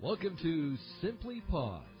Welcome to Simply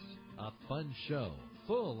Paws, a fun show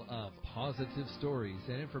full of positive stories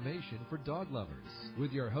and information for dog lovers.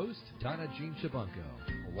 With your host, Donna Jean Chabunko.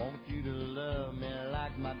 I want you to love me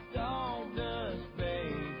like my dog does,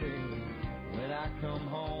 baby. When I come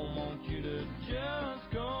home, want you to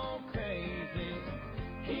just go crazy.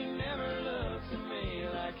 He never looks at me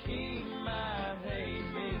like he might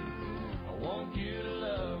hate me. I want you to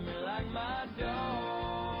love me like my dog.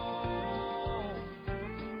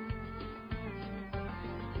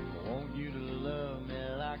 You to love me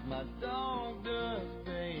like my dog does,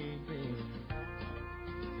 baby.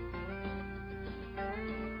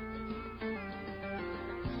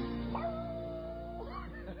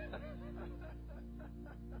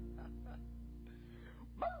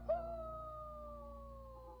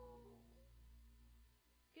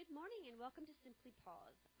 Good morning and welcome to Simply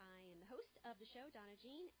Paws. I am the host of the show, Donna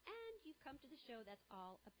Jean, and you've come to the show that's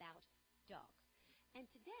all about dogs. And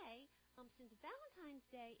today, since Valentine's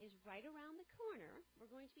Day is right around the corner,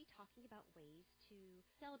 we're going to be talking about ways to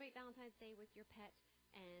celebrate Valentine's Day with your pet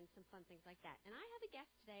and some fun things like that. And I have a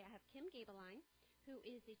guest today. I have Kim Gabeline, who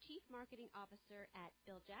is the Chief Marketing Officer at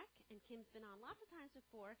Bill Jack. And Kim's been on lots of times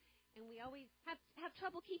before, and we always have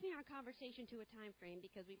trouble keeping our conversation to a time frame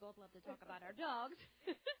because we both love to talk about our dogs.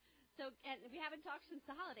 And we haven't talked since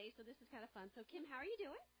the holidays, so this is kind of fun. So, Kim, how are you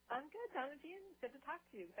doing? I'm good, Donna Jean. Good to talk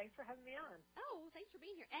to you. Thanks for having me on. Oh, thanks for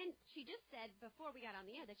being here. And she just said before we got on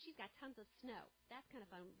the air that she's got tons of snow. That's kind of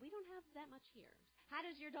fun. We don't have that much here. How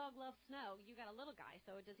does your dog love snow? You got a little guy,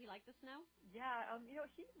 so does he like the snow? Yeah,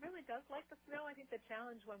 he really does like the snow. I think the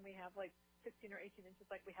challenge when we have like 16 or 18 inches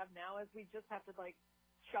like we have now is we just have to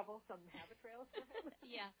shovel some habit trails for him.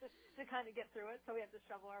 Yeah. to kind of get through it. So we have to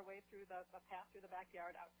shovel our way through the path through the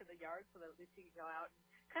backyard out to the yard so that at least he can go out and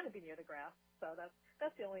kind of be near the grass. So that's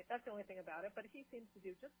the only thing about it. But he seems to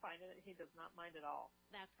do just fine in it. He does not mind at all.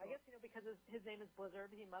 That's cool. I guess because his name is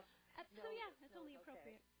Blizzard, he must. So yeah, it's only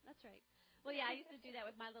appropriate. Okay. That's right. Well, yeah, I used to do that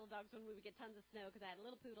with my little dogs when we would get tons of snow because I had a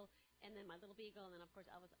little poodle and then my little beagle and then of course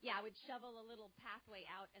Elvis. Yeah, I would shovel a little pathway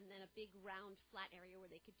out and then a big round flat area where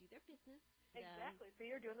they could do their business. Exactly. So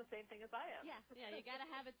you're doing the same thing as I am. Yeah, you got to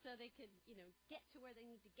have it so they could, get to where they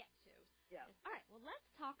need to get to. Yeah. All right, well, let's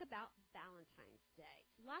talk about Valentine's Day.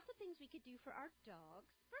 Lots of things we could do for our dogs.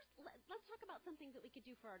 First, let's talk about some things that we could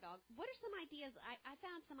do for our dog. What are some ideas? I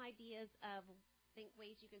found some ideas of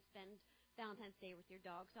ways you can spend Valentine's Day with your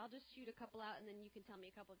dog. So I'll just shoot a couple out, and then you can tell me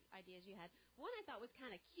a couple of ideas you had. One I thought was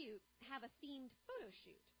kind of cute, have a themed photo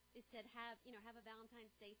shoot. It said have a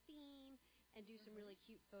Valentine's Day theme and do some really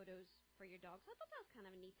cute photos for your dog. So I thought that was kind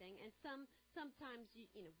of a neat thing. And sometimes,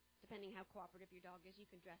 depending how cooperative your dog is, you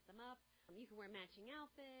can dress them up. You can wear matching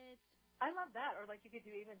outfits. I love that. Or you could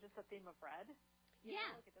do even just a theme of red.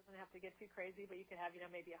 Yeah. It doesn't have to get too crazy, but you could have,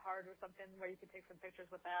 maybe a heart or something where you could take some pictures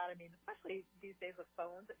with that. I mean, especially these days with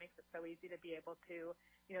phones, it makes it so easy to be able to,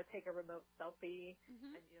 take a remote selfie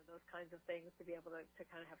and, those kinds of things to be able to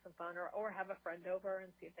kind of have some fun or have a friend over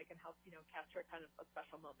and see if they can help, capture kind of a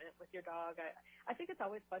special moment with your dog. I think it's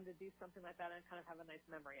always fun to do something like that and kind of have a nice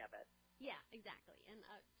memory of it. Yeah, exactly. And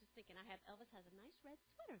just thinking, Elvis has a nice red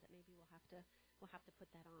sweater that maybe we'll have to put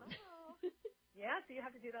that on. Oh. Yeah, so you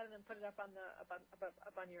have to do that and then put it up on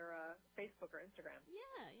up on your Facebook or Instagram.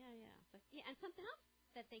 Yeah. So, and something else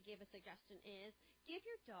that they give a suggestion is give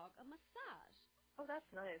your dog a massage. Oh, that's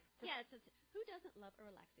nice. Yeah, who doesn't love a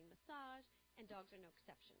relaxing massage? And dogs are no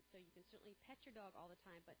exception. So you can certainly pet your dog all the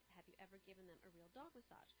time, but have you ever given them a real dog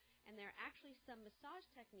massage? And there are actually some massage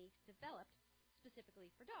techniques developed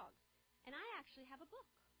specifically for dogs. And I actually have a book.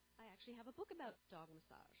 About dog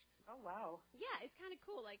massage. Oh, wow. Yeah, it's kind of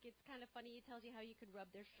cool. It's kind of funny. It tells you how you could rub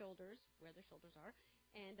their shoulders, where their shoulders are,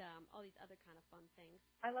 and all these other kind of fun things.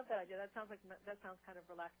 I love that idea. That sounds kind of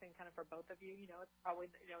relaxing, kind of for both of you. It's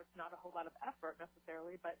probably it's not a whole lot of effort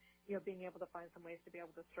necessarily, but being able to find some ways to be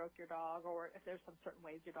able to stroke your dog, or if there's some certain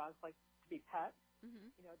ways your dogs like to be pet.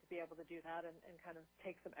 Mm-hmm. To be able to do that and kind of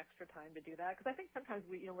take some extra time to do that, because I think sometimes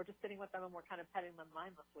we're just sitting with them and we're kind of petting them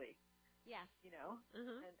mindlessly. Yes.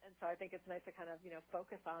 Mm-hmm. And so I think it's nice to kind of,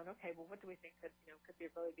 focus on, okay, well, what do we think that, could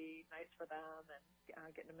be nice for them and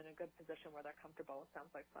getting them in a good position where they're comfortable. It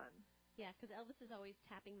sounds like fun. Yeah, because Elvis is always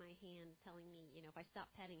tapping my hand, telling me, if I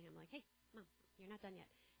stop petting him, like, hey, Mom, you're not done yet.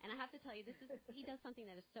 And I have to tell you, he does something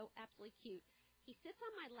that is so absolutely cute. He sits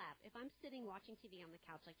on my lap. If I'm sitting watching TV on the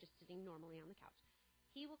couch, like just sitting normally on the couch,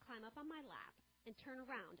 he will climb up on my lap and turn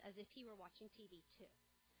around as if he were watching TV too.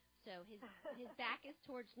 So his back is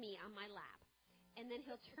towards me on my lap, and then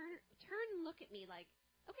he'll turn and look at me like,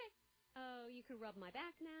 okay, oh, you can rub my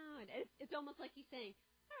back now, and it's almost like he's saying,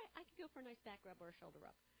 all right, I could go for a nice back rub or a shoulder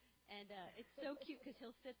rub, and it's so cute because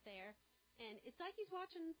he'll sit there And it's like he's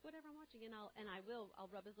watching whatever I'm watching, and I'll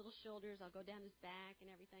rub his little shoulders, I'll go down his back and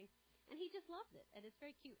everything, and he just loves it, and it's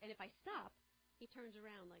very cute. And if I stop, he turns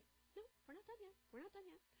around like, no, we're not done yet. We're not done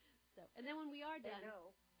yet. So, and then when we are done,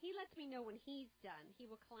 he lets me know when he's done. He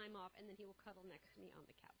will climb off, and then he will cuddle next to me on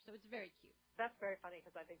the couch. So it's very cute. That's very funny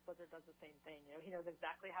because I think Blizzard does the same thing. You know, he knows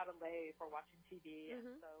exactly how to lay for watching TV,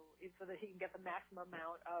 and so that he can get the maximum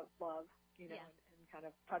amount of love, you know, and kind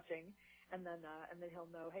of touching, and then he'll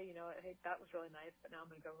know, hey, you know, hey, that was really nice, but now I'm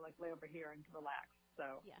going to go like lay over here and relax.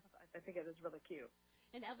 So I think it is really cute.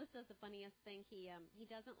 And Elvis does the funniest thing. He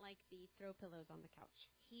doesn't like the throw pillows on the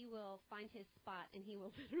couch. He will find his spot, and he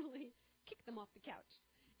will literally kick them off the couch.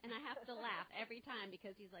 And I have to laugh every time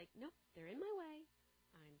because he's like, nope, they're in my way.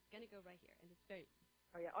 I'm going to go right here. And it's very...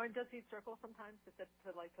 Oh, yeah. Or does he circle sometimes to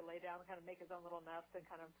lay down, kind of make his own little nest and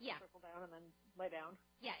kind of circle down and then lay down?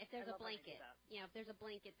 Yeah, if there's a blanket. You know, if there's a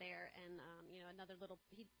blanket there and, you know, another little...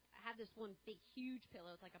 He have this one big, huge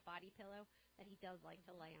pillow. It's like a body pillow that he does like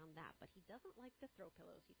to lay on that. But he doesn't like the throw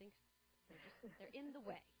pillows. He thinks they're in the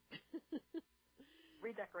way.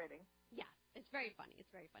 Redecorating. Yeah, it's very funny.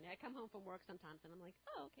 It's very funny. I come home from work sometimes, and I'm like,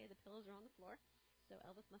 oh, okay, the pillows are on the floor. So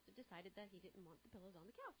Elvis must have decided that he didn't want the pillows on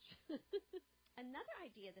the couch. Another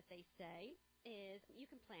idea that they say is you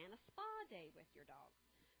can plan a spa day with your dog.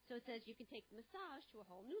 So it says you can take the massage to a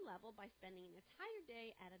whole new level by spending an entire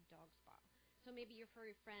day at a dog spa. So maybe your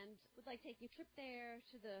furry friend would like taking a trip there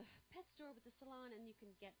to the pet store with the salon, and you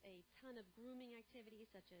can get a ton of grooming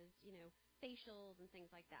activities such as, you know, facials and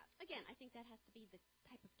things like that. Again, I think that has to be the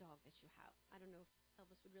type of dog that you have. I don't know if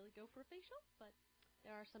Elvis would really go for a facial, but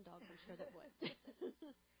there are some dogs I'm sure that would.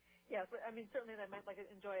 Yes, I mean, certainly they might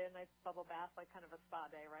enjoy a nice bubble bath, like kind of a spa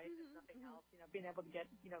day, right? If nothing else, you know, being able to get,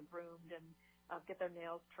 you know, groomed and get their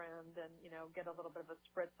nails trimmed and, you know, get a little bit of a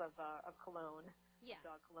spritz of cologne. Yeah.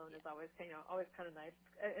 Dog cologne is always, you know, always kind of nice.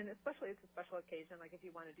 And especially it's a special occasion, like if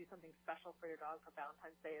you want to do something special for your dog for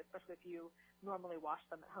Valentine's Day, especially if you normally wash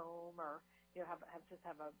them at home or, you know, have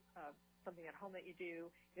something at home that you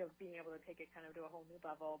do, you know, being able to take it kind of to a whole new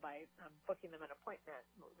level by booking them an appointment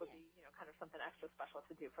would be, you know, kind of something extra special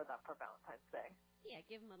to do for them for Valentine's Day. Yeah,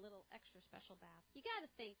 give them a little extra special bath. You got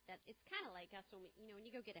to think that it's kind of like us when we, you know, when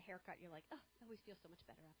you go get a haircut, you're like, oh, it always feels so much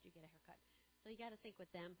better after you get a haircut. So you got to think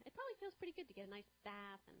with them. It probably feels pretty good to get a nice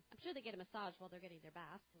bath, and I'm sure they get a massage while they're getting their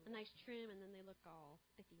bath, a nice trim, and then they look all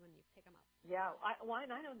iffy when you pick them up. Yeah, I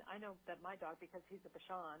know that my dog, because he's a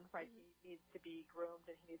Bichon, right? He needs to be groomed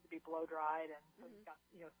and he needs to be blow dried, and so he's got,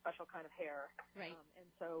 you know, special kind of hair. Right. And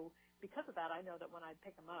so because of that, I know that when I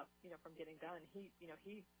pick him up, you know, from getting done, he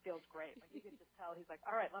feels great. Like you can just tell he's like,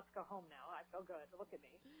 all right, let's go home now. I feel good. Look at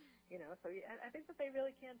me. You know, so I think that they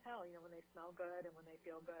really can tell, you know, when they smell good and when they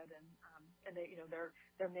feel good, and they, you know, their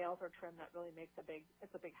nails are trimmed. That really makes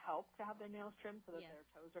it's a big help to have their nails trimmed so that their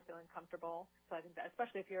toes are feeling comfortable. So I think that,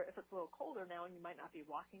 especially if it's a little colder now and you might not be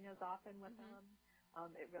walking as often with them,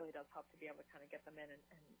 it really does help to be able to kind of get them in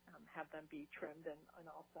and have them be trimmed and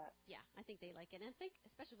all set. Yeah, I think they like it. And I think,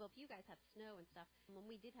 especially if you guys have snow and stuff, when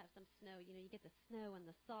we did have some snow, you know, you get the snow and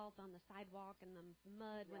the salt on the sidewalk and the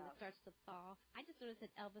mud when it starts to thaw. I just noticed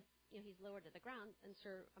that Elvis, you know, he's lower to the ground, and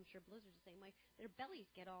I'm sure Blizzard's the same way. Their bellies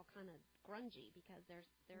get all kind of grungy because they're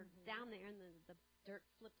down there and the dirt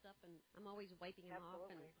flips up, and I'm always wiping them off.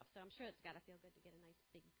 And so I'm sure it's got to feel good to get a nice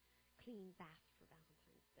big clean bath for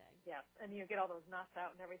Valentine's Day. Yeah, and you get all those knots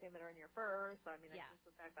out and everything that are in your fur. So I mean, it's just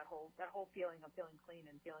the fact that whole feeling of feeling clean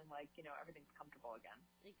and feeling like, you know, everything's comfortable again.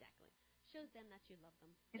 Exactly. Shows them that you love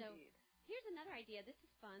them. Indeed. So here's another idea. This is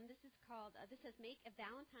fun. This is called, this says make a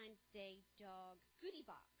Valentine's Day dog goodie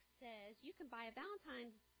box. Says you can buy a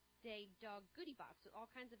Valentine's Day dog goodie box with all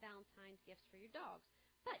kinds of Valentine's gifts for your dogs.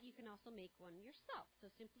 But you can also make one yourself. So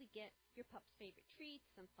simply get your pup's favorite treats,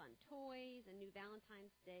 some fun toys, a new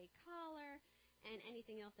Valentine's Day collar, and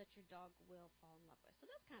anything else that your dog will fall in love with. So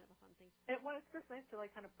that's kind of a fun thing. Well, it's just nice to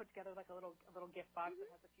like kind of put together like a little gift box that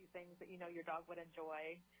has a few things that, you know, your dog would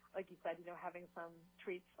enjoy. Like you said, you know, having some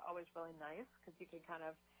treats always really nice because you can kind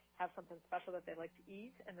of have something special that they like to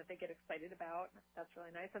eat and that they get excited about. That's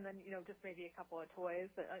really nice. And then, you know, just maybe a couple of toys.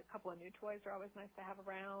 A couple of new toys are always nice to have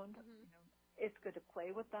around. You know, it's good to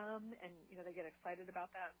play with them, and, you know, they get excited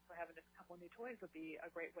about that. So having just a couple of new toys would be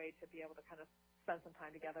a great way to be able to kind of spend some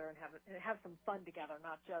time together and have some fun together,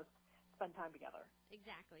 not just spend time together.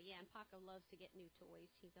 Exactly, yeah, and Paco loves to get new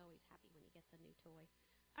toys. He's always happy when he gets a new toy.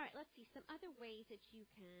 All right, let's see some other ways that you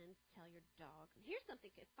can tell your dog. Here's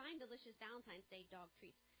something. Find delicious Valentine's Day dog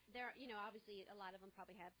treats. There are, you know, obviously a lot of them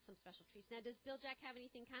probably have some special treats. Now, does Bill Jack have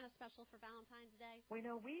anything kind of special for Valentine's Day? We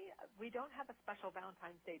know we don't have a special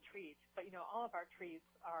Valentine's Day treat, but, you know, all of our treats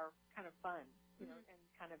are kind of fun, you know, and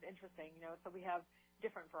kind of interesting, you know. So we have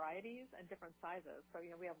different varieties and different sizes. So,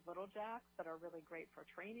 we have little jacks that are really great for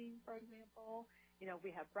training, for example.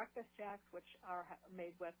 We have breakfast jacks, which are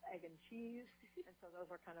made with egg and cheese. And so those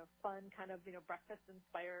are kind of fun,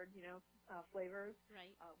 breakfast-inspired, flavors.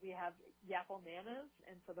 Right. We have Yapple Nanas,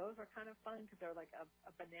 and so those are kind of fun because they're like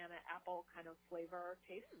a banana apple kind of flavor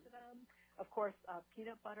taste to them. Of course,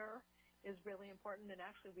 peanut butter is really important, and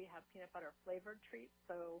actually we have peanut butter flavored treats.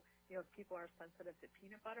 So, if people are sensitive to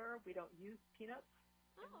peanut butter, we don't use peanuts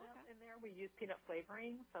in there. We use peanut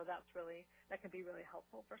flavoring, so that can be really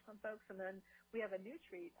helpful for some folks. And then we have a new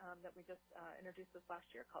treat that we just introduced this last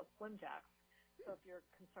year called Slim Jacks. So if you're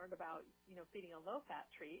concerned about, feeding a low-fat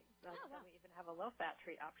treat, then we even have a low-fat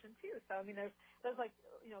treat option too. So, there's like,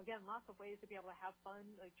 again, lots of ways to be able to have fun.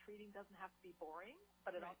 Like treating doesn't have to be boring,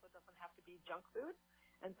 but it also doesn't have to be junk food.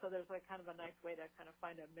 And so there's like kind of a nice way to kind of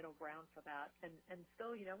find a middle ground for that and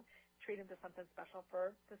still, treat them to something special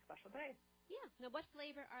for the special day. Yeah. Now, what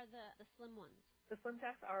flavor are the slim ones? The Slim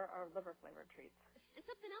Jacks are liver-flavored treats. And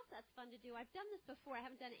something else that's fun to do, I've done this before, I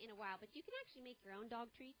haven't done it in a while, but you can actually make your own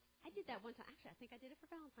dog treats. I did that one time. Actually, I think I did it for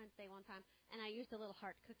Valentine's Day one time, and I used a little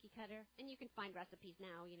heart cookie cutter. And you can find recipes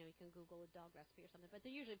now. You can Google a dog recipe or something, but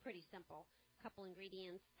they're usually pretty simple. A couple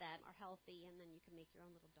ingredients that are healthy, and then you can make your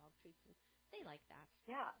own little dog treats, and they like that.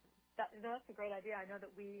 Yeah, that's a great idea. I know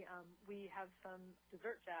that we have some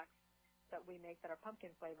dessert jacks that we make that are pumpkin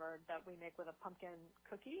flavored that we make with a pumpkin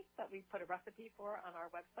cookie that we put a recipe for on our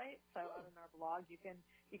website. So on our blog, you can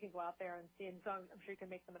go out there and see, and so I'm sure you can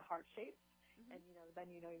make them in heart shapes. And, then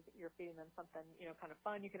you're feeding them something, kind of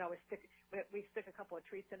fun. You can always we stick a couple of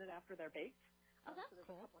treats in it after they're baked. Oh, that's so there's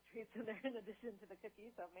cool. a couple of treats in there in addition to the cookies,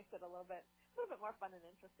 so it makes it a little bit more fun and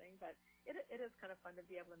interesting. But it is kind of fun to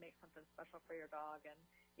be able to make something special for your dog, and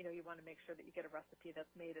you want to make sure that you get a recipe that's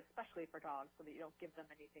made especially for dogs, so that you don't give them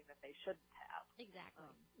anything that they shouldn't have. Exactly.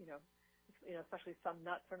 Especially some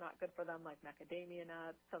nuts are not good for them, like macadamia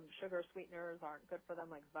nuts. Some sugar sweeteners aren't good for them,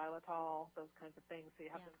 like xylitol, those kinds of things. So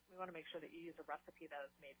we want to make sure that you use a recipe that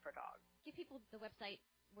is made for dogs. Give people the website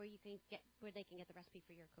where they can get the recipe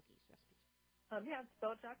for your cookies recipes. It's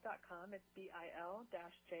billjack.com. It's BILJAC.com.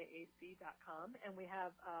 And we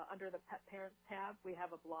have, under the Pet Parents tab, we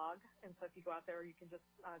have a blog. And so if you go out there, you can just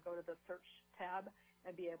go to the search tab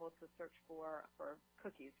and be able to search for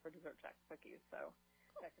cookies, for Dessert Jack cookies. So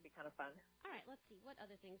that could be kind of fun. All right, let's see. What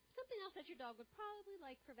other things? Something else that your dog would probably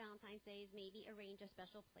like for Valentine's Day is maybe arrange a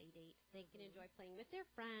special play date. They can enjoy playing with their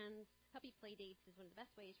friends. Puppy play dates is one of the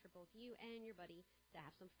best ways for both you and your buddy to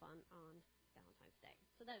have some fun on Valentine's Day.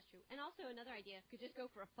 So that is true. And also another idea could just go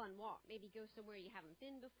for a fun walk. Maybe go somewhere you haven't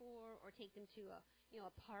been before, or take them to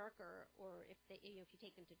a park, or if you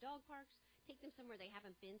take them to dog parks, take them somewhere they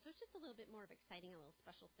haven't been. So it's just a little bit more of exciting, a little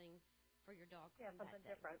special thing for your dog. Yeah, something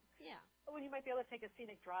different. Yeah. Well, you might be able to take a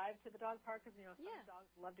scenic drive to the dog park because some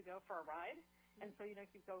dogs love to go for a ride. And so, you can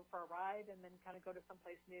go for a ride and then kind of go to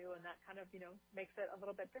someplace new, and that kind of, makes it a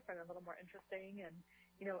little bit different, a little more interesting. And,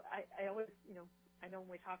 I always, I know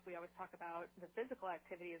when we always talk about the physical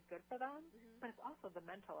activity is good for them, but it's also the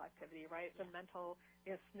mental activity, right? Yeah. The mental,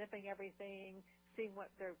 sniffing everything, seeing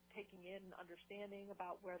what they're taking in, understanding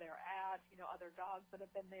about where they're at, other dogs that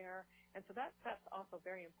have been there. And so that's also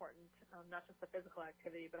very important, not just the physical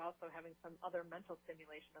activity, but also having some other mental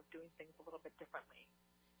stimulation of doing things a little bit differently.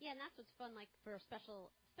 Yeah, and that's what's fun, like for a special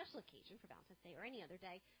occasion for Valentine's Day or any other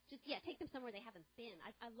day. Just, take them somewhere they haven't been.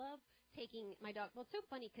 I love taking my dog. Well, it's so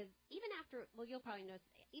funny because even after, you'll probably notice,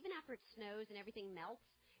 even after it snows and everything melts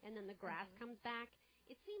and then the grass comes back,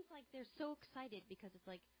 it seems like they're so excited because it's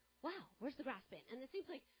like, wow, where's the grass been? And it seems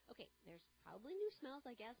like, okay, there's probably new smells,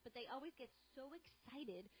 I guess, but they always get so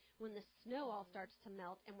excited when the snow all starts to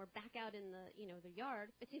melt and we're back out in the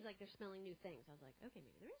yard. It seems like they're smelling new things. I was like, okay,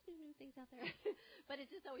 maybe there is new things out there. But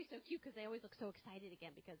it's just always so cute because they always look so excited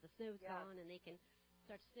again because the snow's gone and they can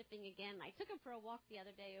start sniffing again. I took them for a walk the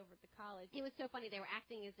other day over at the college. It was so funny. They were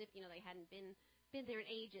acting as if, they hadn't been there in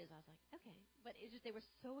ages. I was like, okay. But it's just they were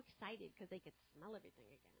so excited because they could smell everything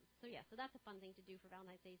again. So, so that's a fun thing to do for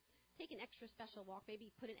Valentine's Day. Take an extra special walk.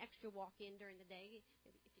 Maybe put an extra walk in during the day.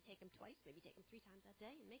 Maybe if you take them twice, maybe take them 3 times that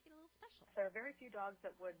day and make it a little special. There are very few dogs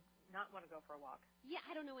that would not want to go for a walk. Yeah,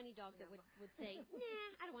 I don't know any dog that would say,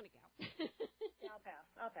 nah, I don't want to go. Yeah, I'll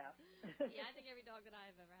pass. Yeah, I think every dog that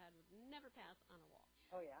I've ever had would never pass on a walk.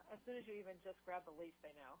 Oh, yeah. As soon as you even just grab the leash,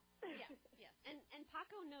 they know. Yes. And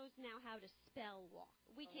Paco knows now how to spell walk.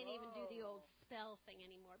 We can't even do the old spell thing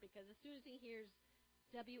anymore because as soon as he hears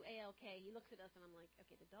WALK, he looks at us and I'm like,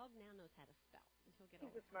 okay, the dog now knows how to spell. And he'll get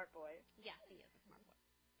He's a smart boy. Yes, he is a smart boy.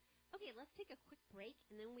 Okay, let's take a quick break,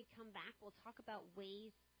 and then when we come back, we'll talk about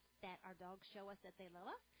ways that our dogs show us that they love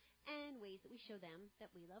us and ways that we show them that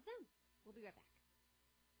we love them. We'll be right back.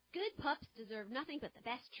 Good pups deserve nothing but the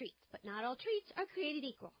best treats, but not all treats are created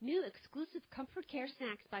equal. New exclusive Comfort Care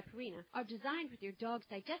snacks by Purina are designed with your dog's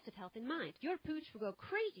digestive health in mind. Your pooch will go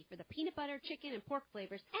crazy for the peanut butter, chicken, and pork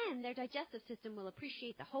flavors, and their digestive system will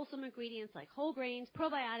appreciate the wholesome ingredients like whole grains,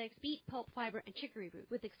 probiotics, beet pulp fiber, and chicory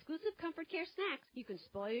root. With exclusive Comfort Care snacks, you can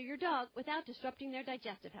spoil your dog without disrupting their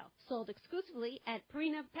digestive health. Sold exclusively at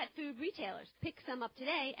Purina pet food retailers. Pick some up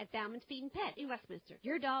today at Bauman's Feed and Pet in Westminster.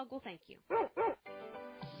 Your dog will thank you.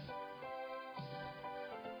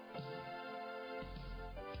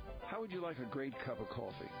 How would you like a great cup of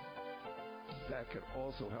coffee? That could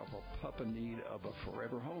also help a pup in need of a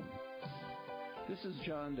forever home. This is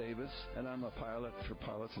John Davis, and I'm a pilot for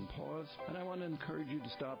Pilots and Paws, and I want to encourage you to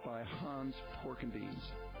stop by Hans Pork and Beans.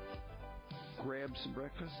 Grab some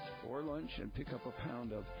breakfast or lunch and pick up a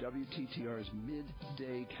pound of WTTR's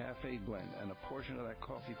Midday Cafe Blend, and a portion of that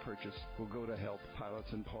coffee purchase will go to help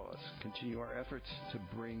Pilots and Paws continue our efforts to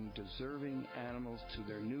bring deserving animals to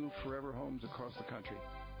their new forever homes across the country.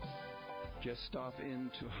 Just stop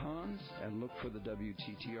into Hans and look for the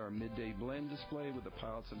WTTR Midday Blend display with the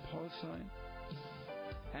Pilots and Paws sign.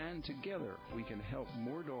 And together we can help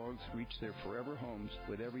more dogs reach their forever homes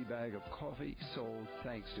with every bag of coffee sold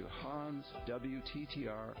thanks to Hans,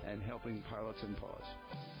 WTTR, and helping Pilots and Paws.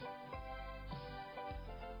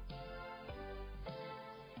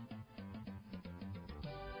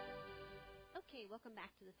 Okay, welcome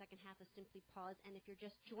back to the second half of Simply Paws, and if you're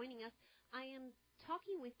just joining us, I am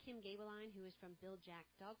talking with Kim Gabeline, who is from Bill Jack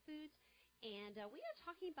Dog Foods, and we are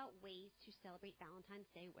talking about ways to celebrate Valentine's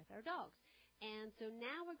Day with our dogs. And so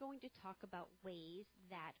now we're going to talk about ways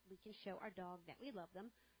that we can show our dog that we love them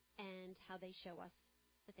and how they show us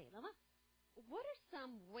that they love us. What are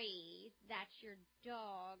some ways that your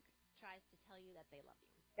dog tries to tell you that they love you?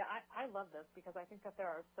 Yeah, I love this because I think that there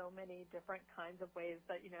are so many different kinds of ways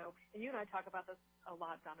that, and you and I talk about this a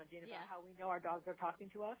lot, Donna Jean, about how we know our dogs are talking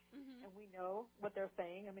to us and we know what they're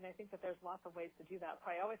saying. I mean, I think that there's lots of ways to do that.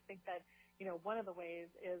 So I always think that, one of the ways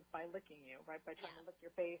is by licking you, right? By trying to lick your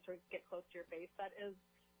face or get close to your face. That is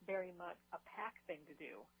very much a pack thing to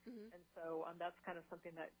do. And so that's kind of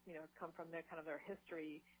something that, come from their kind of their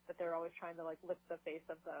history, that they're always trying to like lick the face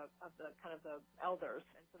of the kind of the elders.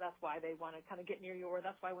 And so that's why they want to kind of get near you, or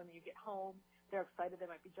that's why when you get home, they're excited. They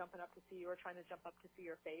might be jumping up to see you or trying to jump up to see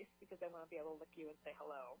your face because they want to be able to lick you and say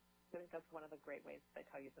hello. I think that's one of the great ways they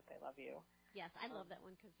tell you that they love you. Yes, I love that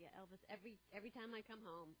one because, Elvis, every time I come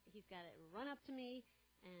home, he's got to run up to me,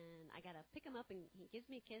 and I got to pick him up, and he gives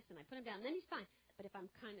me a kiss, and I put him down, and then he's fine. But if I'm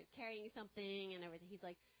kind of carrying something and everything, he's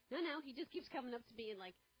like, no, he just keeps coming up to me and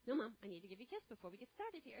like, no, Mom, I need to give you a kiss before we get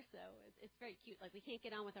started here. So it's very cute. Like, we can't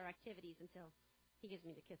get on with our activities until he gives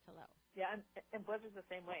me the kiss hello. Yeah, and Blizzard's the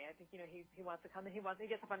same way. I think, he wants to come, and he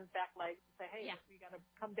gets up on his back legs and say, hey, you got to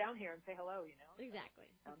come down here and say hello, Exactly,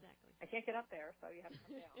 so, exactly. I can't get up there, so you have to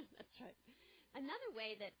come down. That's right. Another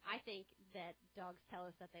way that I think that dogs tell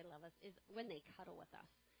us that they love us is when they cuddle with us.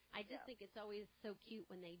 I just think it's always so cute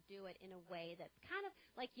when they do it in a way that's kind of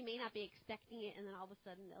like you may not be expecting it, and then all of a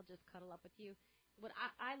sudden they'll just cuddle up with you. What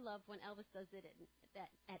I love when Elvis does it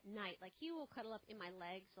at night, like he will cuddle up in my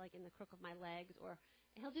legs, like in the crook of my legs, or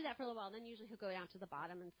he'll do that for a little while, and then usually he'll go down to the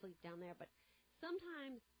bottom and sleep down there. But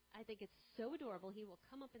sometimes I think it's so adorable. He will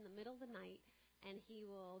come up in the middle of the night, and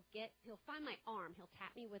he'll find my arm. He'll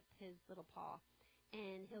tap me with his little paw,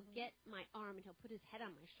 and he'll get my arm, and he'll put his head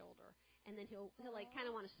on my shoulder. And then he'll like kind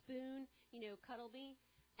of want to spoon, cuddle me.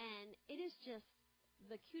 And it is just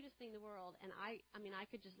the cutest thing in the world. And I mean, I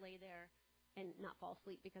could just lay there and not fall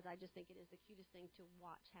asleep because I just think it is the cutest thing to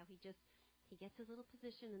watch how he gets his little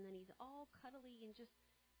position and then he's all cuddly and just,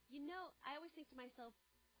 I always think to myself,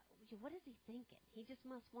 what is he thinking? He just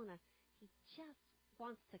wants to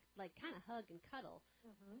like kind of hug and cuddle.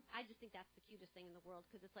 I just think that's the cutest thing in the world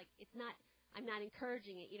because it's like, I'm not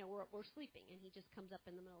encouraging it. We're sleeping, and he just comes up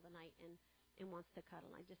in the middle of the night and wants to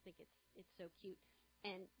cuddle. I just think it's so cute.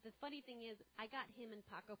 And the funny thing is, I got him in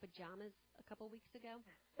Paco pajamas a couple weeks ago.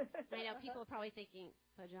 I know people are probably thinking,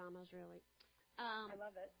 pajamas, really? I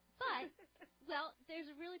love it. But, well, there's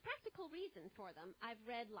a really practical reason for them. I've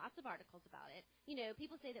read lots of articles about it.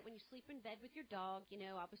 People say that when you sleep in bed with your dog,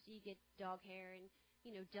 obviously you get dog hair and,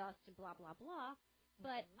 dust and blah, blah, blah.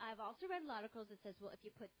 But I've also read articles that says, well, if you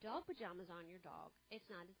put dog pajamas on your dog, it's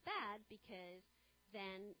not as bad because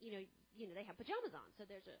then, they have pajamas on. So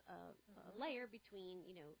there's a layer between,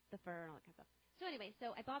 the fur and all that kind of stuff. So anyway,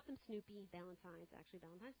 I bought them Snoopy Valentine's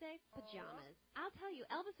Day pajamas. Aww. I'll tell you,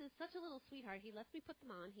 Elvis is such a little sweetheart. He lets me put them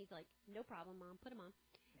on. He's like, no problem, Mom, put them on.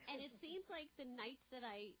 And it seems like the nights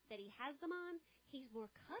that he has them on, he's more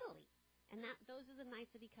cuddly. And those are the nights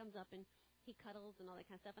that he comes up and he cuddles and all that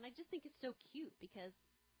kind of stuff. And I just think it's so cute because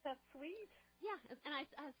That's sweet. Yeah, and I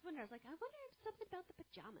was wondering, I wonder if something about the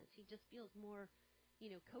pajamas. He just feels more,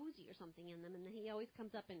 cozy or something in them, and then he always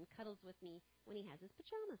comes up and cuddles with me when he has his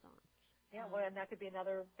pajamas on. Yeah, well, and that could be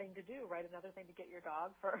another thing to do, right? Another thing to get your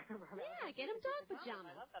dog for. Yeah, get him dog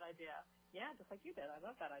pajamas. I love that idea. Yeah, just like you did. I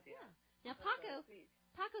love that idea. Yeah. Now,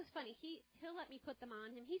 Paco's funny. He'll let me put them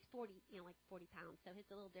on him. He's 40, like 40 pounds, so it's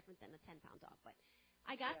a little different than a 10-pound dog. But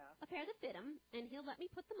I got a pair that fit him, and he'll let me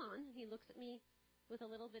put them on, and he looks at me with a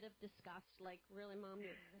little bit of disgust, like, really, Mom,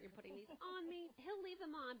 you're putting these on me. He'll leave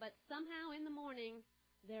them on, but somehow in the morning,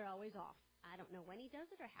 they're always off. I don't know when he does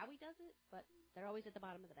it or how he does it, but they're always at the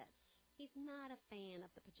bottom of the bed. He's not a fan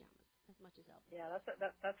of the pajamas as much as Elvis. Yeah,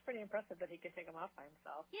 that's pretty impressive that he can take them off by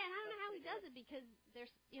himself. Yeah, and I don't know how he does it because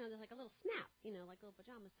there's like a little snap, like little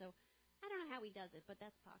pajamas. So I don't know how he does it, but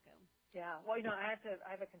that's Paco. Yeah, well, I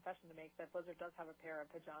have a confession to make that Blizzard does have a pair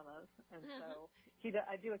of pajamas, and so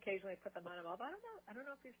I do occasionally put them on him. Although I don't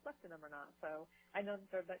know if he's slept in them or not. So I know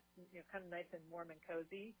they're kind of nice and warm and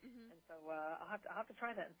cozy, and so I'll have to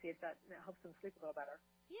try that and see if that helps him sleep a little better.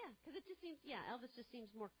 Yeah, because it just seems, Elvis just seems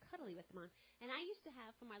more cuddly with them on. And I used to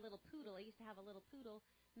have, for my little poodle, a little poodle,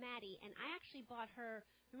 Maddie, and I actually bought her,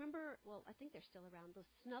 remember, well, I think they're still around, those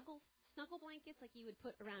snuggle blankets like you would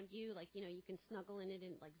put around you, like, you can snuggle in it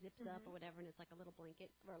and it, like, zips up or whatever, and it's like a little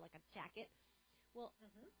blanket or like a jacket. Well,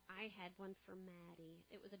 I had one for Maddie.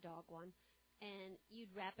 It was a dog one. And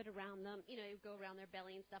you'd wrap it around them, you'd go around their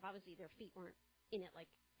belly and stuff. Obviously, their feet weren't in it like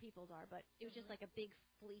people's are, but it was just like a big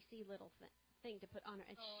fleecy little thing to put on her,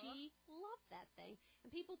 and she loved that thing.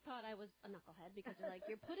 And people thought I was a knucklehead because they're like,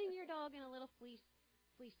 "You're putting your dog in a little fleece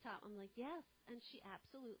top." I'm like, "Yes," and she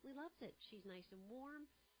absolutely loves it. She's nice and warm.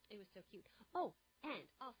 It was so cute. Oh, and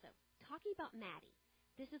also talking about Maddie,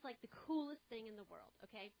 this is like the coolest thing in the world.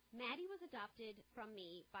 Okay, Maddie was adopted from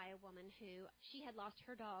me by a woman who she had lost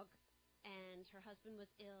her dog. And her husband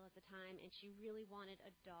was ill at the time, and she really wanted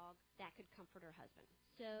a dog that could comfort her husband.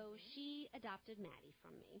 So she adopted Maddie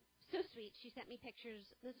from me. So sweet. She sent me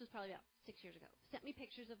pictures. This was probably about 6 years ago. Sent me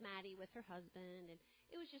pictures of Maddie with her husband, and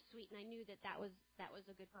it was just sweet. And I knew that was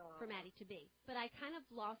a good for Maddie to be. But I kind of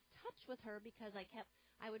lost touch with her because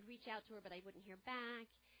I would reach out to her, but I wouldn't hear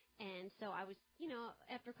back. And so I was,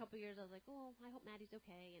 after a couple of years, I was like, oh, I hope Maddie's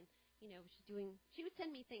okay. And she would send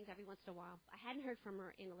me things every once in a while. I hadn't heard from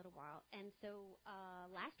her in a little while. And so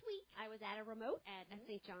last week I was at a remote at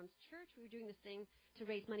St. John's Church. We were doing this thing to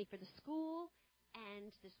raise money for the school. And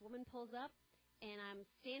this woman pulls up, and I'm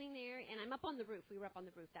standing there, and I'm up on the roof. We were up on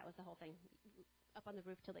the roof. That was the whole thing, up on the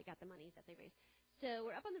roof till they got the money that they raised. So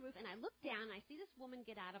we're up on the roof, and I look down, and I see this woman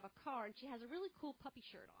get out of a car, and she has a really cool puppy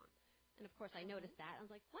shirt on. And, of course, I noticed that. I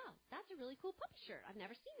was like, wow, that's a really cool puppy shirt. I've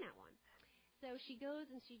never seen that one. So she goes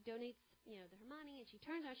and she donates, her money, and she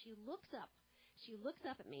turns around, she looks up. She looks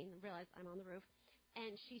up at me and realizes I'm on the roof,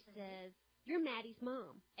 and she says, "You're Maddie's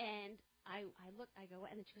mom." And I look, I go,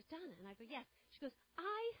 and then she goes, "Donna," and I go, "Yes." She goes,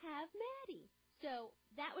 "I have Maddie." So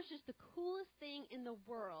that was just the coolest thing in the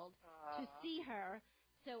world to see her.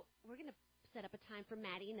 So we're going to set up a time for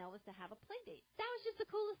Maddie and Elvis to have a play date. That was just the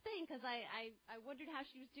coolest thing because I wondered how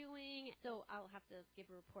she was doing. So I'll have to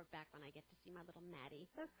give a report back when I get to see my little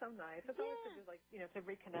Maddie. That's so nice. It's always good to to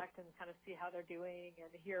reconnect and kind of see how they're doing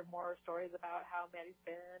and hear more stories about how Maddie's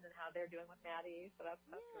been and how they're doing with Maddie. So that's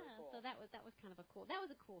really cool. So that was kind of a cool thing. That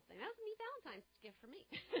was a cool thing. That was a neat Valentine's gift for me.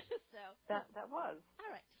 So that was.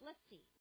 All right, let's see.